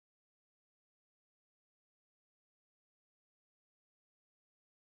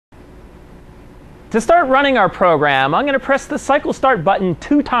To start running our program, I'm going to press the cycle start button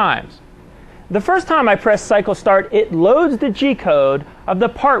 2 times. The first time I press cycle start, it loads the G-code of the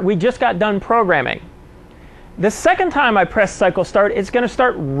part we just got done programming. The second time I press cycle start, it's going to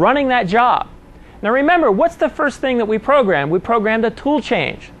start running that job. Now remember, what's the first thing that we programmed? We programmed a tool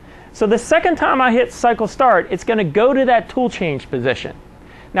change. So the second time I hit cycle start, it's going to go to that tool change position.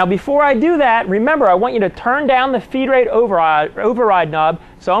 Now before I do that, remember, I want you to turn down the feed rate override knob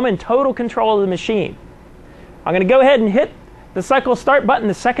so I'm in total control of the machine. I'm going to go ahead and hit the cycle start button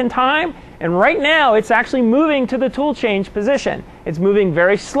the second time, and right now it's actually moving to the tool change position. It's moving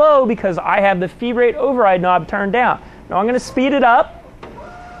very slow because I have the feed rate override knob turned down. Now I'm going to speed it up.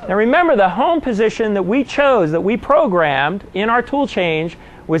 Now remember, the home position that we chose, that we programmed in our tool change,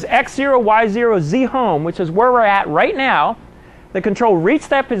 was X0, Y0, Z home, which is where we're at right now. The control reached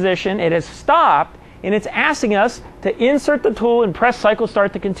that position, it has stopped, and it's asking us to insert the tool and press cycle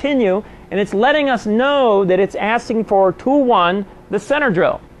start to continue, and it's letting us know that it's asking for tool 1, the center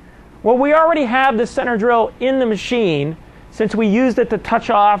drill. Well, we already have the center drill in the machine since we used it to touch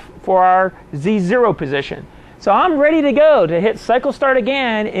off for our Z0 position. So I'm ready to go to hit cycle start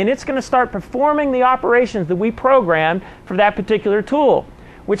again, and it's going to start performing the operations that we programmed for that particular tool,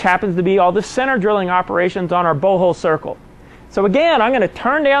 which happens to be all the center drilling operations on our bowl hole circle. So again, I'm going to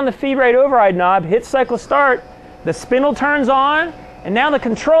turn down the feed rate override knob, hit cycle start, the spindle turns on, and now the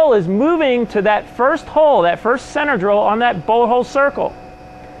control is moving to that first hole, that first center drill on that bowl hole circle.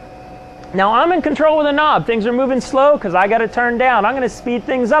 Now I'm in control with the knob. Things are moving slow because I got to turn down. I'm going to speed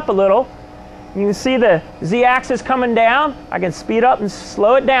things up a little. You can see the Z-axis coming down. I can speed up and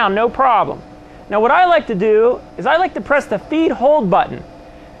slow it down, no problem. Now what I like to do is I like to press the feed hold button,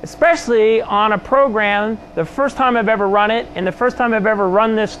 especially on a program the first time I've ever run it and the first time I've ever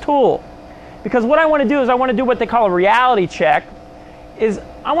run this tool. Because what I want to do is I want to do what they call a reality check.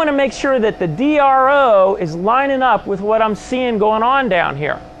 I want to make sure that the DRO is lining up with what I'm seeing going on down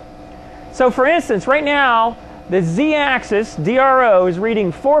here. So for instance, right now, the Z-axis DRO is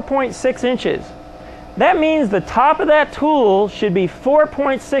reading 4.6 inches. That means the top of that tool should be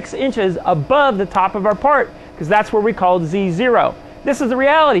 4.6 inches above the top of our part, because that's where we call Z0. This is the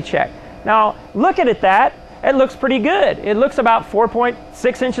reality check. Now look at that. It looks pretty good. It looks about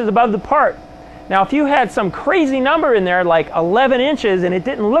 4.6 inches above the part. Now if you had some crazy number in there like 11 inches and it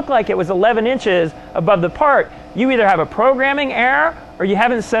didn't look like it was 11 inches above the part, you either have a programming error, or you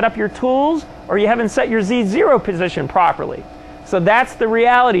haven't set up your tools, or you haven't set your Z0 position properly. So that's the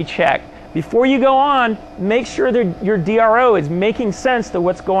reality check. Before you go on, make sure that your DRO is making sense to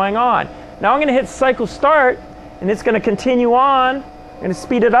what's going on. Now I'm going to hit cycle start, and it's going to continue on. I'm going to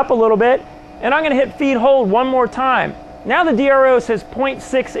speed it up a little bit, and I'm going to hit feed hold one more time. Now the DRO says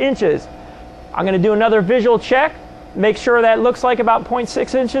 0.6 inches. I'm going to do another visual check, make sure that looks like about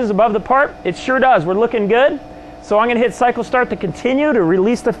 0.6 inches above the part. It sure does. We're looking good. So I'm going to hit cycle start to continue to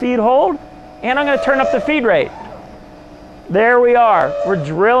release the feed hold, and I'm going to turn up the feed rate. There we are. We're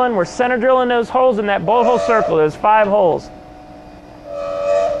drilling, we're center drilling those holes in that bowl hole circle, those 5 holes.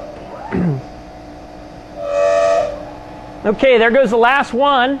 Okay, there goes the last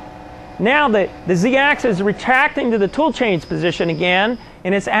one. Now the Z-axis is retracting to the tool change position again,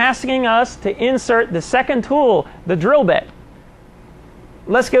 and it's asking us to insert the second tool, the drill bit.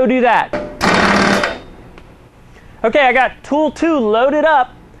 Let's go do that. Okay, I got tool 2 loaded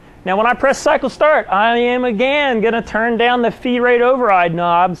up. Now when I press cycle start, I am again going to turn down the feed rate override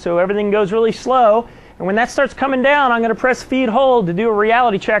knob so everything goes really slow. And when that starts coming down, I'm going to press feed hold to do a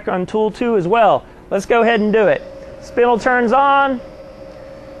reality check on tool 2 as well. Let's go ahead and do it. Spindle turns on.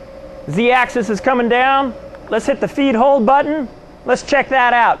 Z-axis is coming down. Let's hit the feed hold button. Let's check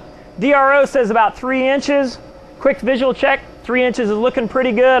that out. DRO says about 3 inches. Quick visual check. 3 inches is looking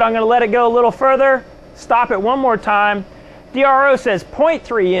pretty good. I'm going to let it go a little further. Stop it one more time. DRO says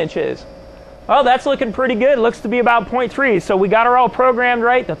 0.3 inches. Well, that's looking pretty good. It looks to be about 0.3. So we got her all programmed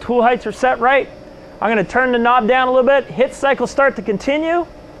right. The tool heights are set right. I'm going to turn the knob down a little bit, hit cycle start to continue,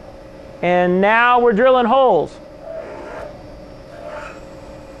 and now we're drilling holes.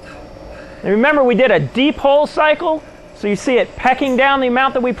 And remember, we did a deep hole cycle, so you see it pecking down the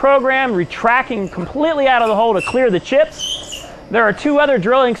amount that we programmed, retracting completely out of the hole to clear the chips. There are 2 other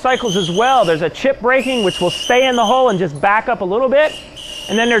drilling cycles as well. There's a chip breaking, which will stay in the hole and just back up a little bit.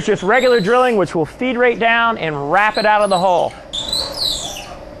 And then there's just regular drilling, which will feed right down and wrap it out of the hole.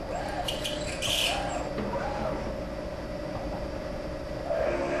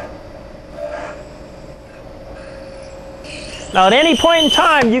 Now at any point in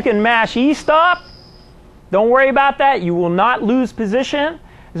time, you can mash E-stop. Don't worry about that. You will not lose position.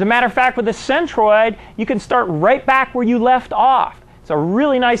 As a matter of fact, with the Centroid, you can start right back where you left off. It's a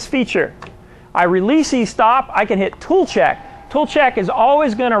really nice feature. I release E-stop, I can hit tool check. Tool check is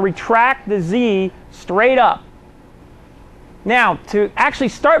always going to retract the Z straight up. Now, to actually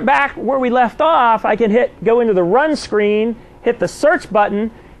start back where we left off, I can go into the run screen, hit the search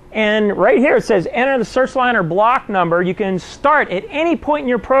button, and right here it says enter the search line or block number. You can start at any point in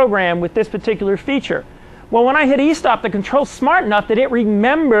your program with this particular feature. Well, when I hit E-stop, the control's smart enough that it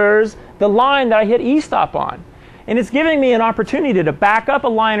remembers the line that I hit E-stop on. And it's giving me an opportunity to back up a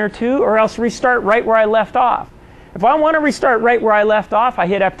line or two or else restart right where I left off. If I want to restart right where I left off, I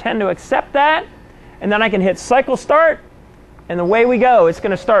hit F10 to accept that, and then I can hit cycle start, and away we go. It's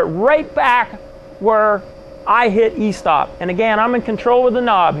going to start right back where I hit E-stop. And again, I'm in control with the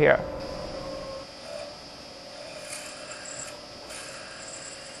knob here.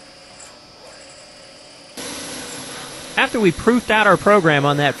 After we proofed out our program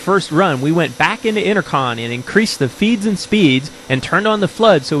on that first run, we went back into Intercon and increased the feeds and speeds and turned on the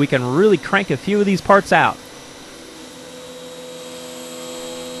flood so we can really crank a few of these parts out.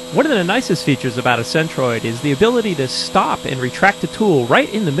 One of the nicest features about a Centroid is the ability to stop and retract the tool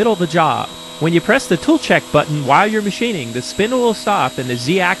right in the middle of the job. When you press the tool check button while you're machining, the spindle will stop and the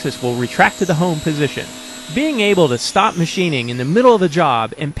Z-axis will retract to the home position. Being able to stop machining in the middle of a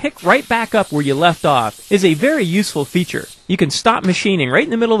job and pick right back up where you left off is a very useful feature. You can stop machining right in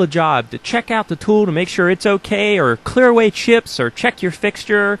the middle of the job to check out the tool to make sure it's okay, or clear away chips, or check your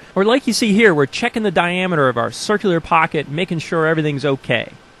fixture, or like you see here, we're checking the diameter of our circular pocket, making sure everything's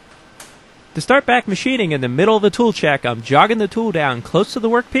okay. To start back machining in the middle of the tool check, I'm jogging the tool down close to the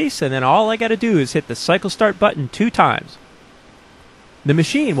workpiece, and then all I got to do is hit the cycle start button 2 times. The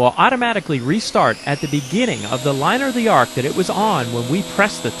machine will automatically restart at the beginning of the line or the arc that it was on when we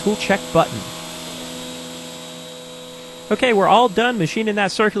pressed the tool check button. Okay, we're all done machining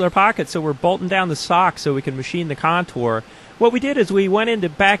that circular pocket, so we're bolting down the sock so we can machine the contour. What we did is we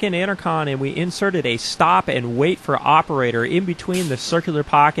went back into Intercon and we inserted a stop and wait for operator in between the circular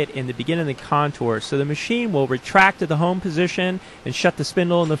pocket and the beginning of the contour. So the machine will retract to the home position and shut the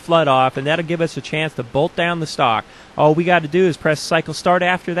spindle and the flood off, and that'll give us a chance to bolt down the stock. All we got to do is press cycle start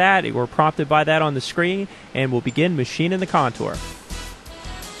after that. We're prompted by that on the screen, and we'll begin machining the contour.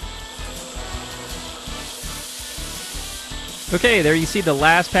 Okay, there you see the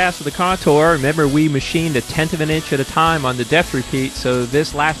last pass of the contour. Remember, we machined 1/10 of an inch at a time on the depth repeat, so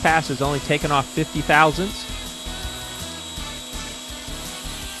this last pass is only taken off 50 thousandths.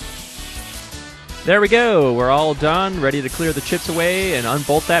 There we go. We're all done, ready to clear the chips away and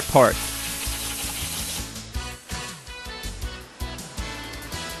unbolt that part.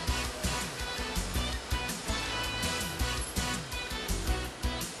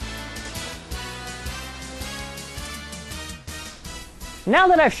 Now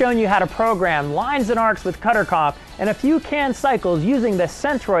that I've shown you how to program lines and arcs with cutter comp and a few canned cycles using the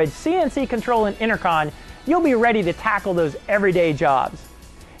Centroid CNC control and Intercon, you'll be ready to tackle those everyday jobs.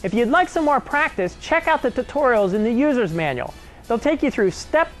 If you'd like some more practice, check out the tutorials in the user's manual. They'll take you through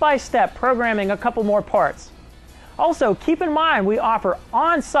step-by-step programming a couple more parts. Also, keep in mind we offer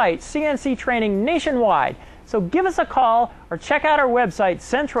on-site CNC training nationwide, so give us a call or check out our website,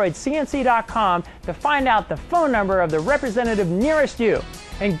 centroidcnc.com, to find out the phone number of the representative nearest you.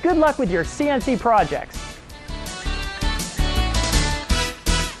 And good luck with your CNC projects.